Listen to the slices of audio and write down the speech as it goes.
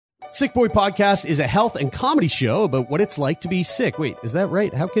Sick Boy Podcast is a health and comedy show about what it's like to be sick. Wait, is that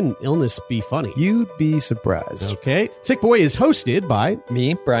right? How can illness be funny? You'd be surprised. Okay. Sick Boy is hosted by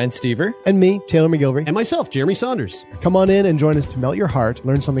me, Brian Stever, and me, Taylor McGilvery, and myself, Jeremy Saunders. Come on in and join us to melt your heart,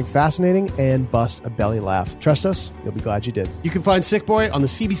 learn something fascinating, and bust a belly laugh. Trust us, you'll be glad you did. You can find Sick Boy on the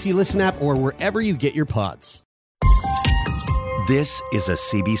CBC Listen app or wherever you get your pods. This is a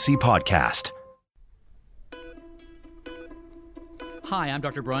CBC podcast. Hi, I'm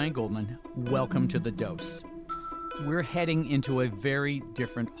Dr. Brian Goldman. Welcome to The Dose. We're heading into a very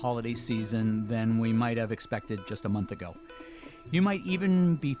different holiday season than we might have expected just a month ago. You might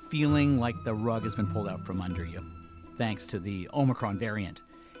even be feeling like the rug has been pulled out from under you, thanks to the Omicron variant.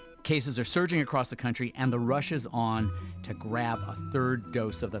 Cases are surging across the country, and the rush is on to grab a third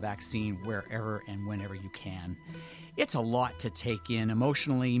dose of the vaccine wherever and whenever you can. It's a lot to take in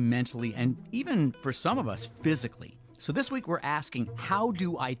emotionally, mentally, and even for some of us, physically. So this week we're asking, how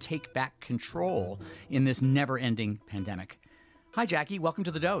do I take back control in this never-ending pandemic? Hi, Jackie. Welcome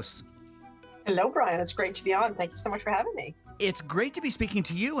to The Dose. Hello, Brian. It's great to be on. Thank you so much for having me. It's great to be speaking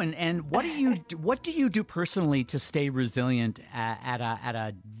to you. And what do you do personally to stay resilient at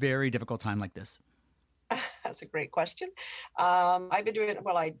a very difficult time like this? That's a great question. I've been doing,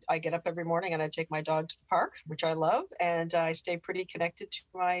 I get up every morning and I take my dog to the park, which I love, and I stay pretty connected to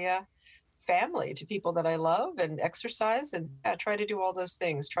my family, to people that I love, and exercise, and try to do all those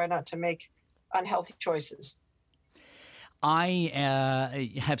things. Try not to make unhealthy choices. I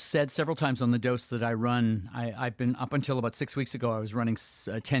have said several times on The Dose that I run. I've been, up until about 6 weeks ago, I was running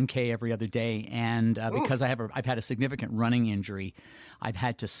 10K every other day. And because I've had a significant running injury, I've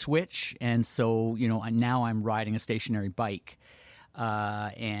had to switch. And so, now I'm riding a stationary bike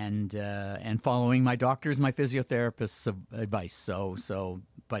and following my doctor's, my physiotherapist's advice.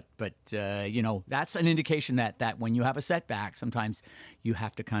 But that's an indication that when you have a setback, sometimes you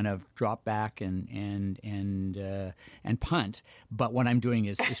have to kind of drop back and punt. But what I'm doing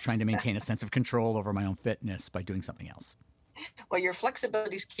is trying to maintain a sense of control over my own fitness by doing something else. Well, your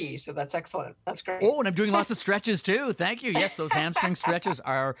flexibility is key, so that's excellent. That's great. Oh, and I'm doing lots of stretches too. Thank you. Yes, those hamstring stretches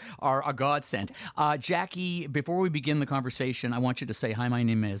are a godsend. Jackie, before we begin the conversation, I want you to say hi, my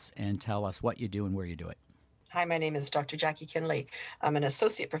name is, and tell us what you do and where you do it. Hi, my name is Dr. Jackie Kinley. I'm an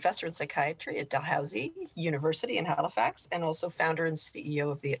associate professor in psychiatry at Dalhousie University in Halifax, and also founder and CEO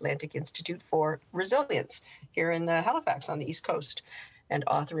of the Atlantic Institute for Resilience here in Halifax on the East Coast, and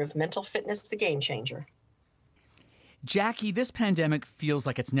author of Mental Fitness, The Game Changer. Jackie, this pandemic feels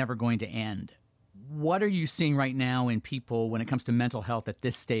like it's never going to end. What are you seeing right now in people when it comes to mental health at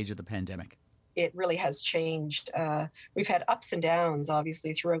this stage of the pandemic? It really has changed. We've had ups and downs,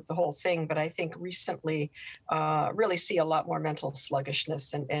 obviously, throughout the whole thing, but I think recently really see a lot more mental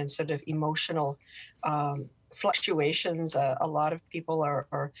sluggishness and sort of emotional fluctuations. A lot of people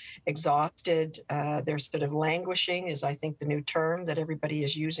are exhausted. They're sort of languishing is, I think, the new term that everybody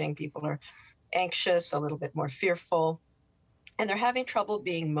is using. People are anxious, a little bit more fearful, and they're having trouble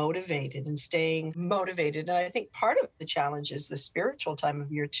being motivated and staying motivated. And I think part of the challenge is the spiritual time of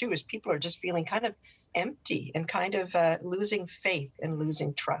year too, is people are just feeling kind of empty and kind of losing faith and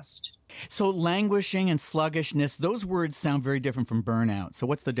losing trust. So languishing and sluggishness, those words sound very different from burnout. So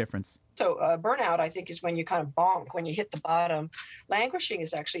what's the difference? So burnout, I think, is when you kind of bonk, when you hit the bottom. Languishing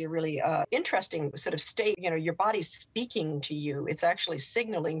is actually a really interesting sort of state. Your body's speaking to you. It's actually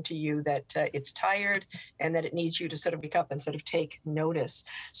signaling to you that it's tired and that it needs you to sort of wake up and sort of take notice.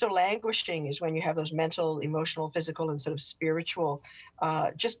 So languishing is when you have those mental, emotional, physical, and sort of spiritual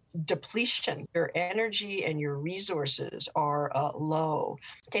just depletion. Your energy and your resources are low.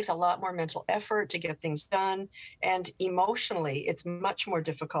 It takes a lot more mental effort to get things done. And emotionally, it's much more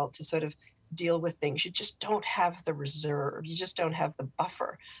difficult to sort of deal with things. You just don't have the reserve. You just don't have the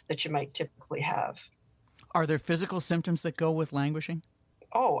buffer that you might typically have. Are there physical symptoms that go with languishing?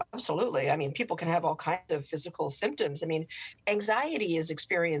 Oh, absolutely. I mean, people can have all kinds of physical symptoms. I mean, anxiety is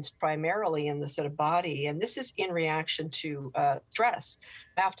experienced primarily in the sort of body, and this is in reaction to stress.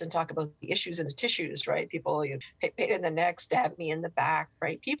 I often talk about the issues in the tissues, right? People, pain in the neck, stab me in the back,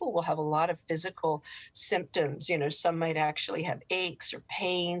 right? People will have a lot of physical symptoms. Some might actually have aches or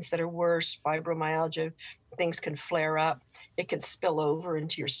pains that are worse, fibromyalgia. Things can flare up. It can spill over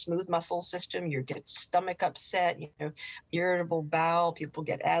into your smooth muscle system. You get stomach upset, irritable bowel. People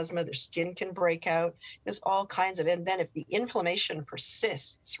get asthma. Their skin can break out. There's all kinds of, and then if the inflammation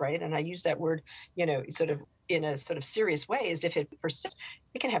persists, right? And I use that word, sort of in a sort of serious way, is if it persists,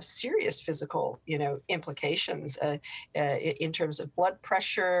 it can have serious physical, implications in terms of blood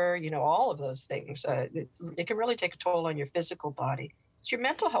pressure, all of those things. It can really take a toll on your physical body. So your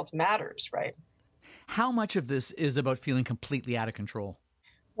mental health matters, right? How much of this is about feeling completely out of control?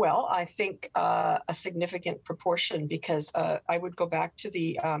 Well, I think a significant proportion, because I would go back to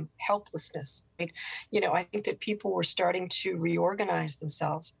the helplessness. Right? I think that people were starting to reorganize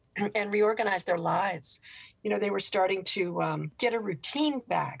themselves and reorganize their lives. They were starting to get a routine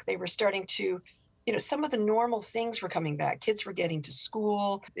back. They were starting to, some of the normal things were coming back. Kids were getting to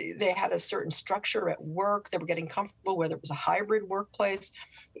school. They had a certain structure at work. They were getting comfortable, whether it was a hybrid workplace.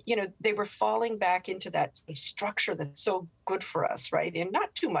 They were falling back into that sort of structure that's so good for us, right? And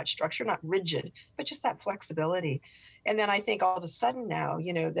not too much structure, not rigid, but just that flexibility. And then I think all of a sudden now,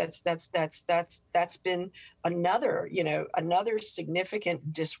 that's been another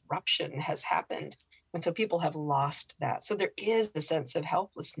significant disruption has happened. And so people have lost that. So there is the sense of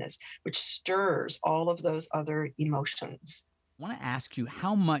helplessness, which stirs all of those other emotions. I want to ask you,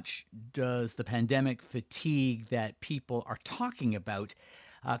 how much does the pandemic fatigue that people are talking about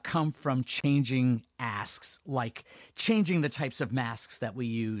come from changing asks, like changing the types of masks that we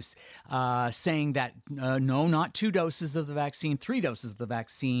use, saying that no, not 2 doses of the vaccine, 3 doses of the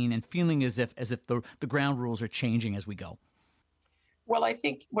vaccine, and feeling as if the ground rules are changing as we go? Well, I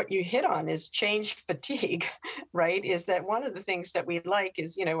think what you hit on is change fatigue, right? Is that one of the things that we like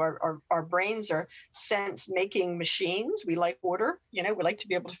is, our brains are sense-making machines. We like order, we like to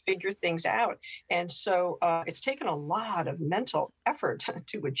be able to figure things out. And so it's taken a lot of mental effort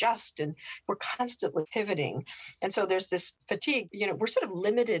to adjust, and we're constantly pivoting. And so there's this fatigue, we're sort of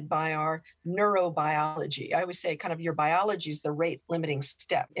limited by our neurobiology. I always say kind of your biology is the rate limiting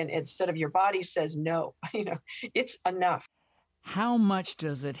step. And instead of your body says no, it's enough. How much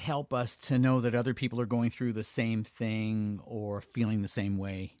does it help us to know that other people are going through the same thing or feeling the same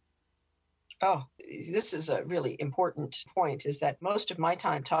way? Oh, this is a really important point, is that most of my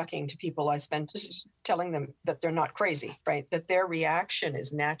time talking to people, I spend just telling them that they're not crazy, right? That their reaction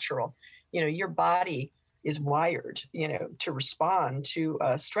is natural. Your body is wired, to respond to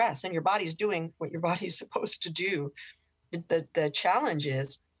stress, and your body's doing what your body's supposed to do. The challenge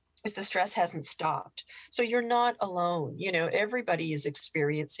is the stress hasn't stopped. So you're not alone. Everybody is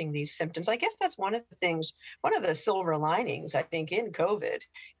experiencing these symptoms. I guess that's one of the silver linings, I think, in COVID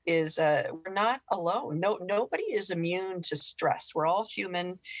is we're not alone. Nobody is immune to stress. We're all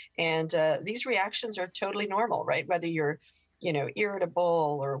human. And these reactions are totally normal, right? Whether you're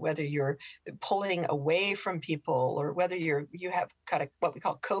irritable, or whether you're pulling away from people, or whether you have kind of what we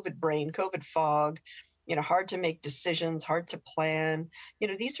call COVID brain, COVID fog, hard to make decisions, hard to plan.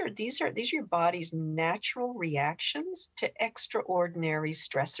 These are your body's natural reactions to extraordinary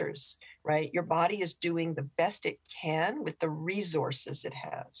stressors, right? Your body is doing the best it can with the resources it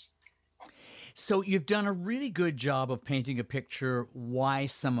has. So you've done a really good job of painting a picture why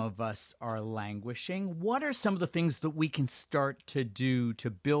some of us are languishing. What are some of the things that we can start to do to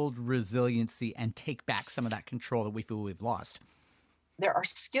build resiliency and take back some of that control that we feel we've lost? There are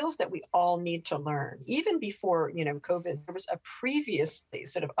skills that we all need to learn. Even before, COVID, there was a previously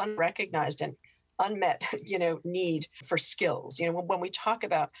sort of unrecognized and unmet, need for skills. When we talk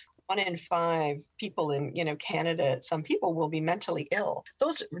about 1 in 5 people in, Canada, some people will be mentally ill.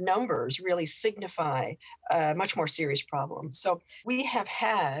 Those numbers really signify a much more serious problem. So we have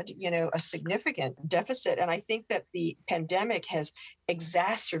had, a significant deficit. And I think that the pandemic has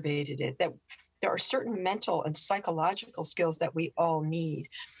exacerbated it, that there are certain mental and psychological skills that we all need.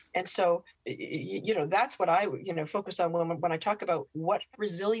 And so, that's what I, focus on when I talk about what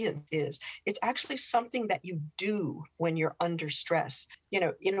resilience is. It's actually something that you do when you're under stress.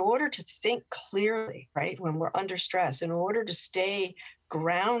 In order to think clearly, right, when we're under stress, in order to stay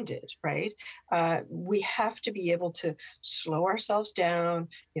grounded, right, we have to be able to slow ourselves down,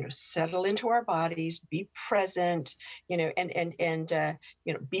 settle into our bodies, be present, and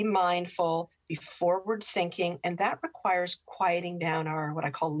be mindful, be forward thinking. And that requires quieting down our, what I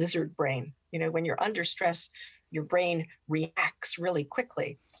call lizard brain. When you're under stress, your brain reacts really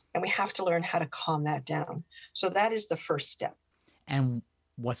quickly, and we have to learn how to calm that down. So that is the first step. And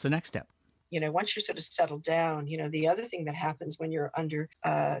what's the next step? Once you're sort of settled down, the other thing that happens when you're under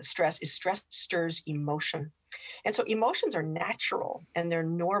stress is stress stirs emotion. And so emotions are natural and they're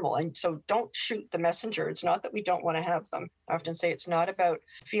normal. And so don't shoot the messenger. It's not that we don't want to have them. I often say it's not about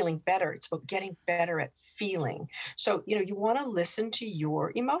feeling better. It's about getting better at feeling. So, you want to listen to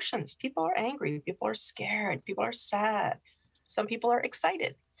your emotions. People are angry. People are scared. People are sad. Some people are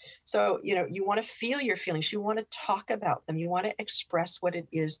excited. So, you want to feel your feelings. You want to talk about them. You want to express what it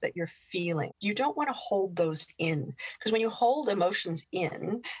is that you're feeling. You don't want to hold those in, because when you hold emotions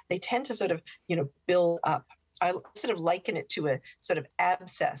in, they tend to sort of, build up. I sort of liken it to a sort of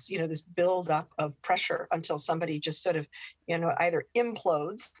abscess, this buildup of pressure until somebody just sort of, either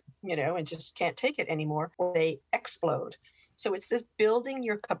implodes, and just can't take it anymore, or they explode. So it's this building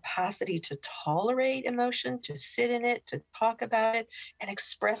your capacity to tolerate emotion, to sit in it, to talk about it, and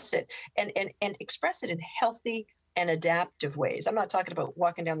express it, and express it in healthy and adaptive ways. I'm not talking about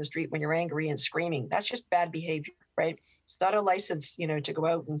walking down the street when you're angry and screaming. That's just bad behavior, right? It's not a license, to go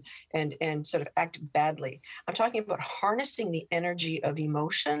out and sort of act badly. I'm talking about harnessing the energy of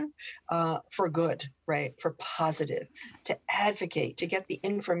emotion for good, right? For positive, to advocate, to get the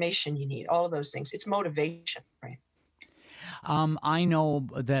information you need, all of those things. It's motivation, right? I know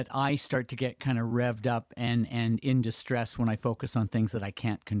that I start to get kind of revved up and in distress when I focus on things that I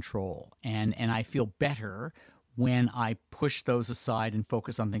can't control. And I feel better when I push those aside and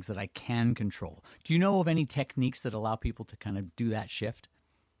focus on things that I can control. Do you know of any techniques that allow people to kind of do that shift?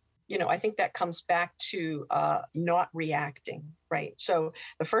 I think that comes back to not reacting, right? So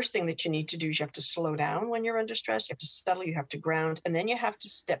the first thing that you need to do is you have to slow down when you're under stress. You have to settle, you have to ground, and then you have to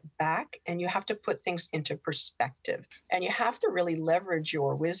step back and you have to put things into perspective. And you have to really leverage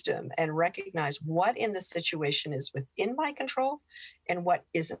your wisdom and recognize what in the situation is within my control and what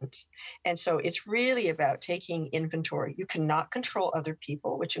isn't. And so it's really about taking inventory. You cannot control other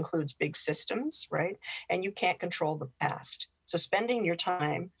people, which includes big systems, right? And you can't control the past. So spending your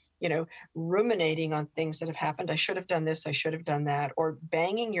time ruminating on things that have happened. I should have done this. I should have done that. Or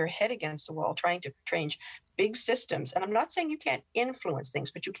banging your head against the wall, trying to change big systems. And I'm not saying you can't influence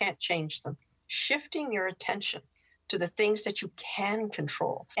things, but you can't change them. Shifting your attention to the things that you can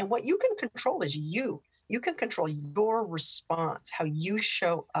control. And what you can control is you. You can control your response, how you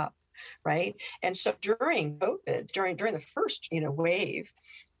show up, right? And so during COVID, during the first, wave,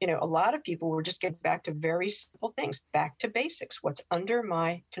 a lot of people were just getting back to very simple things, back to basics, what's under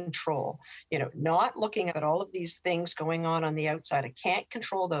my control, not looking at all of these things going on the outside. I can't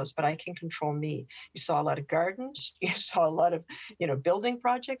control those, but I can control me. You saw a lot of gardens. You saw a lot of, building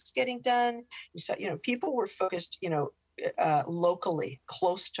projects getting done. You saw, people were focused, locally,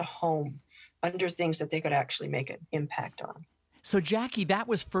 close to home, under things that they could actually make an impact on. So, Jackie, that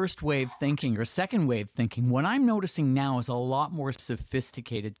was first wave thinking or second wave thinking. What I'm noticing now is a lot more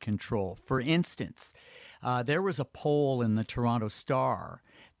sophisticated control. For instance, there was a poll in the Toronto Star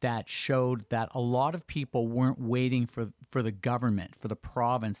that showed that a lot of people weren't waiting for the government, for the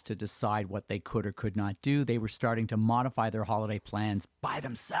province to decide what they could or could not do. They were starting to modify their holiday plans by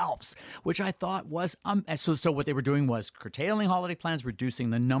themselves, which I thought was so what they were doing was curtailing holiday plans,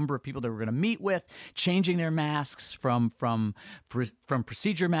 reducing the number of people they were going to meet with, changing their masks from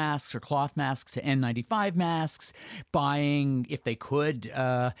procedure masks or cloth masks to N95 masks, buying, if they could,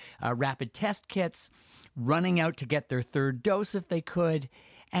 rapid test kits, running out to get their third dose if they could.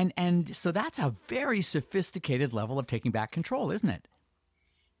 And so that's a very sophisticated level of taking back control, isn't it?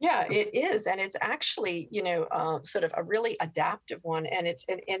 Yeah, it is. And it's actually, sort of a really adaptive one. And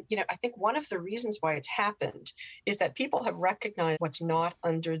I think one of the reasons why it's happened is that people have recognized what's not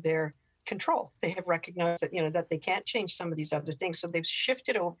under their control. They have recognized that, that they can't change some of these other things. So they've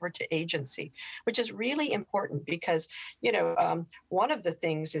shifted over to agency, which is really important because, one of the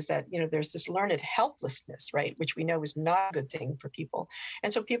things is that, there's this learned helplessness, right, which we know is not a good thing for people.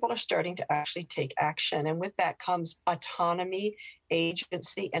 And so people are starting to actually take action. And with that comes autonomy,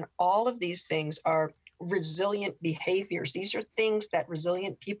 agency, and all of these things are resilient behaviors. These are things that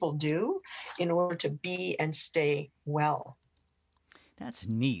resilient people do in order to be and stay well. That's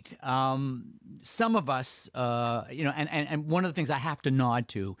neat. Some of us, and one of the things I have to nod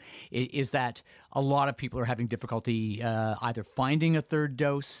to is that a lot of people are having difficulty either finding a third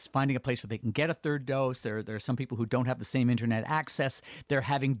dose, finding a place where they can get a third dose. There are some people who don't have the same internet access. They're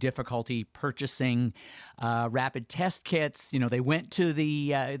having difficulty purchasing rapid test kits. They went to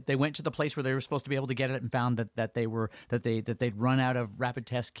the place where they were supposed to be able to get it and found that they'd run out of rapid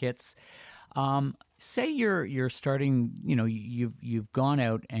test kits. Say you're starting, you've gone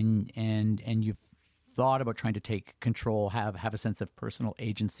out and you've thought about trying to take control, have a sense of personal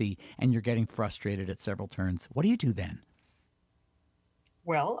agency, and you're getting frustrated at several turns. What do you do then?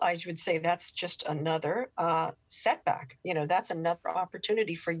 Well, I would say that's just another setback. That's another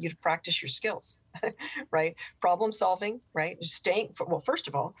opportunity for you to practice your skills, right? Problem solving, right? First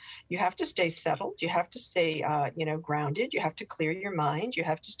of all, you have to stay settled. You have to stay, grounded. You have to clear your mind. You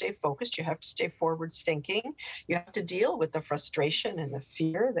have to stay focused. You have to stay forward thinking. You have to deal with the frustration and the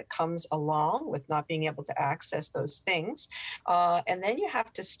fear that comes along with not being able to access those things. And then you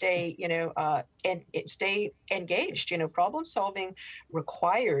have to stay, and stay engaged. Problem solving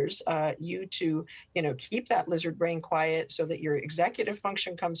requires you to, keep that lizard brain quiet so that your executive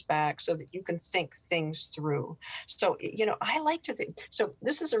function comes back so that you can think things through. So, I like to think, so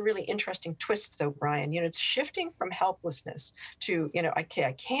this is a really interesting twist though, Brian, it's shifting from helplessness to, I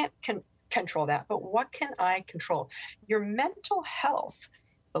can't control that, but what can I control? Your mental health,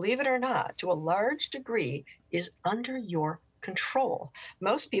 believe it or not, to a large degree is under your control.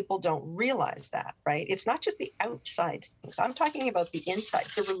 Most people don't realize that, right? It's not just the outside things. I'm talking about the inside.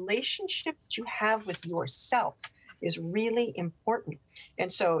 The relationship that you have with yourself is really important.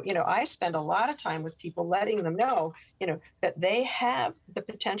 And so, I spend a lot of time with people letting them know, that they have the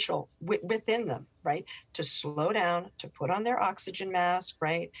potential within them, right? To slow down, to put on their oxygen mask,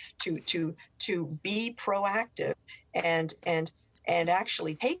 right? To be proactive and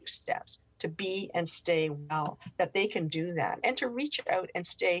actually take steps to be and stay well, that they can do that, and to reach out and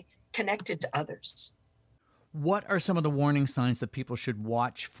stay connected to others. What are some of the warning signs that people should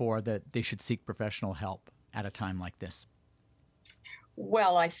watch for that they should seek professional help at a time like this?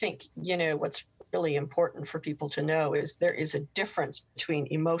 Well, I think, what's really important for people to know is there is a difference between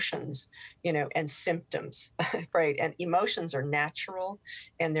emotions, and symptoms, right? And emotions are natural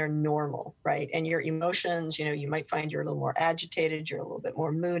and they're normal, right? And your emotions, you might find you're a little more agitated, you're a little bit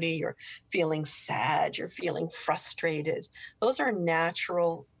more moody, you're feeling sad, you're feeling frustrated. Those are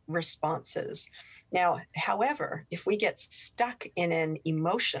natural responses. Now, however, if we get stuck in an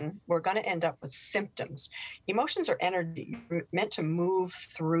emotion, we're going to end up with symptoms. Emotions are energy. You're meant to move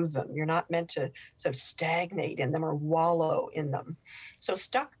through them. You're not meant to sort of stagnate in them or wallow in them. So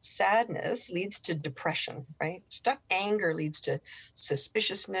stuck sadness leads to depression, right? Stuck anger leads to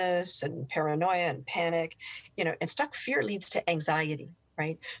suspiciousness and paranoia and panic, and stuck fear leads to anxiety,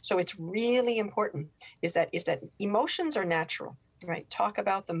 right? So it's really important is that emotions are natural. Right. Talk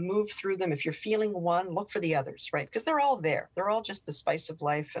about them, move through them. If you're feeling one, look for the others, right? Because they're all there. They're all just the spice of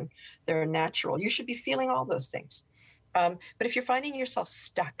life and they're natural. You should be feeling all those things. But if you're finding yourself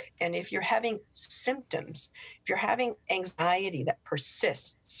stuck and if you're having symptoms, if you're having anxiety that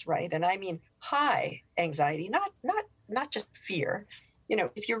persists, right? And I mean high anxiety, not just fear.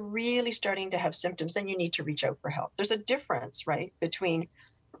 If you're really starting to have symptoms, then you need to reach out for help. There's a difference, right, between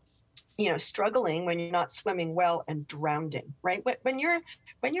struggling when you're not swimming well and drowning, right? When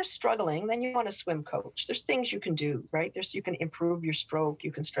you're struggling, then you want a swim coach. There's things you can do, right? You can improve your stroke,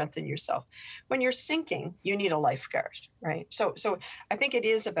 you can strengthen yourself. When you're sinking, you need a lifeguard, right? So I think it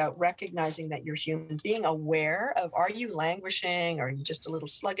is about recognizing that you're human, being aware of, are you languishing? Are you just a little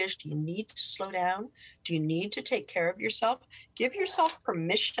sluggish? Do you need to slow down? Do you need to take care of yourself? Give yourself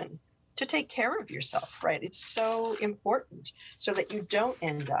permission to take care of yourself, right? It's so important so that you don't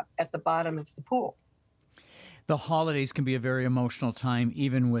end up at the bottom of the pool. The holidays can be a very emotional time,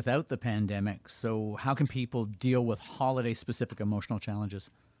 even without the pandemic. So how can people deal with holiday-specific emotional challenges?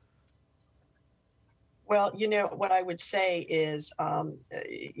 Well, what I would say is,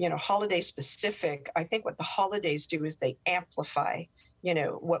 holiday specific, I think what the holidays do is they amplify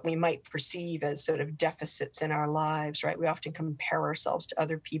what we might perceive as sort of deficits in our lives, right? We often compare ourselves to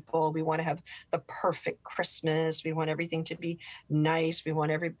other people. We want to have the perfect Christmas. We want everything to be nice. We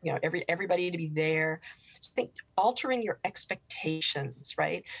want everybody to be there. So I think altering your expectations,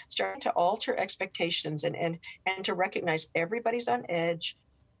 right? Starting to alter expectations and to recognize everybody's on edge.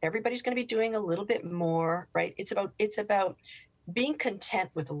 Everybody's going to be doing a little bit more, right? It's about being content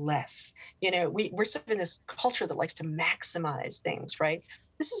with less. We're sort of in this culture that likes to maximize things, right?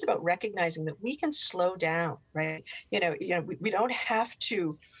 This is about recognizing that we can slow down, right? We don't have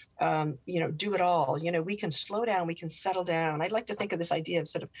to, do it all. We can slow down, we can settle down. I'd like to think of this idea of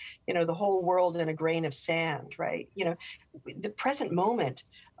sort of, the whole world in a grain of sand, right? The present moment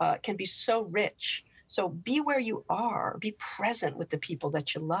can be so rich. So be where you are, be present with the people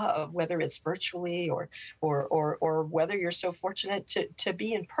that you love, whether it's virtually or whether you're so fortunate to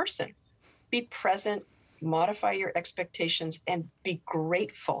be in person. Be present, modify your expectations, and be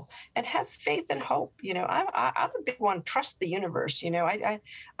grateful and have faith and hope. I'm a big one, trust the universe. I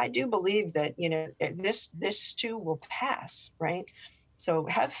do believe that, this too will pass, right? So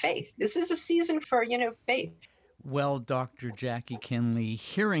have faith. This is a season for, faith. Well, Dr. Jackie Kinley,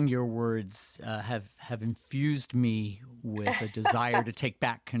 hearing your words have infused me with a desire to take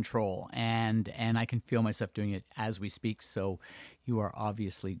back control, and I can feel myself doing it as we speak. So you are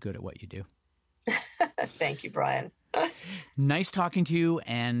obviously good at what you do. Thank you, Brian. Nice talking to you,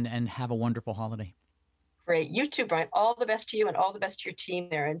 and have a wonderful holiday. Great. You too, Brian. All the best to you and all the best to your team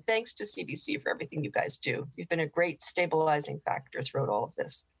there. And thanks to CBC for everything you guys do. You've been a great stabilizing factor throughout all of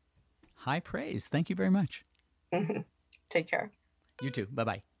this. High praise. Thank you very much. Take care. You too.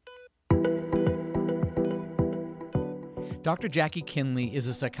 Bye-bye. Dr. Jackie Kinley is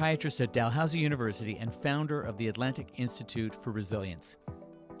a psychiatrist at Dalhousie University and founder of the Atlantic Institute for Resilience.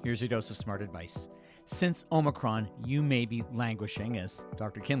 Here's your dose of smart advice. Since Omicron, you may be languishing, as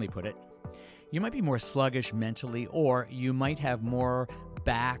Dr. Kinley put it. You might be more sluggish mentally, or you might have more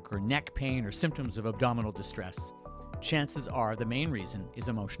back or neck pain or symptoms of abdominal distress, chances are the main reason is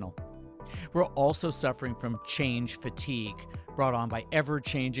emotional. We're also suffering from change fatigue brought on by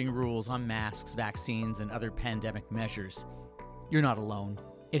ever-changing rules on masks, vaccines, and other pandemic measures. You're not alone.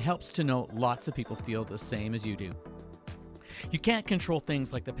 It helps to know lots of people feel the same as you do. You can't control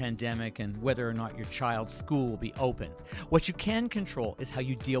things like the pandemic and whether or not your child's school will be open. What you can control is how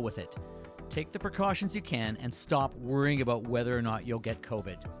you deal with it. Take the precautions you can and stop worrying about whether or not you'll get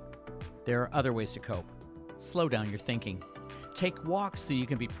COVID. There are other ways to cope. Slow down your thinking. Take walks so you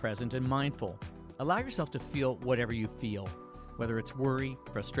can be present and mindful. Allow yourself to feel whatever you feel, whether it's worry,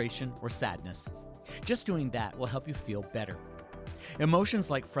 frustration, or sadness. Just doing that will help you feel better. Emotions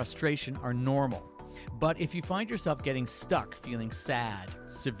like frustration are normal, but if you find yourself getting stuck feeling sad,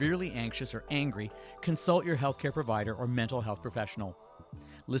 severely anxious, or angry, consult your healthcare provider or mental health professional.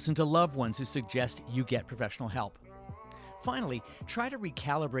 Listen to loved ones who suggest you get professional help. Finally, try to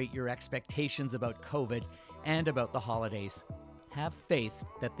recalibrate your expectations about COVID and about the holidays. Have faith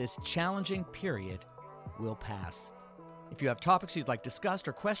that this challenging period will pass. If you have topics you'd like discussed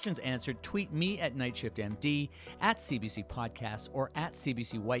or questions answered, tweet me at NightShiftMD, at CBC Podcasts, or at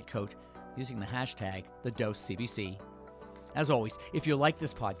CBC Whitecoat using the hashtag TheDoseCBC. As always, if you like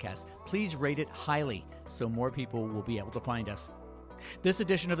this podcast, please rate it highly so more people will be able to find us. This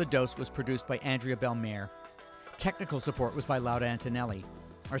edition of The Dose was produced by Andrea Belmare. Technical support was by Lauda Antonelli.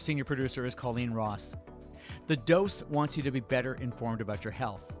 Our senior producer is Colleen Ross. The Dose wants you to be better informed about your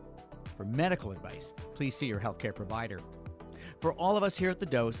health. For medical advice, please see your healthcare provider. For all of us here at The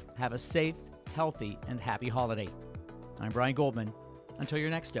Dose, have a safe, healthy, and happy holiday. I'm Brian Goldman. Until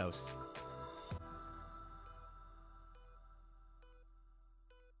your next dose.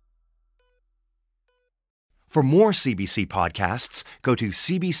 For more CBC podcasts, go to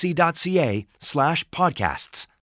cbc.ca/podcasts.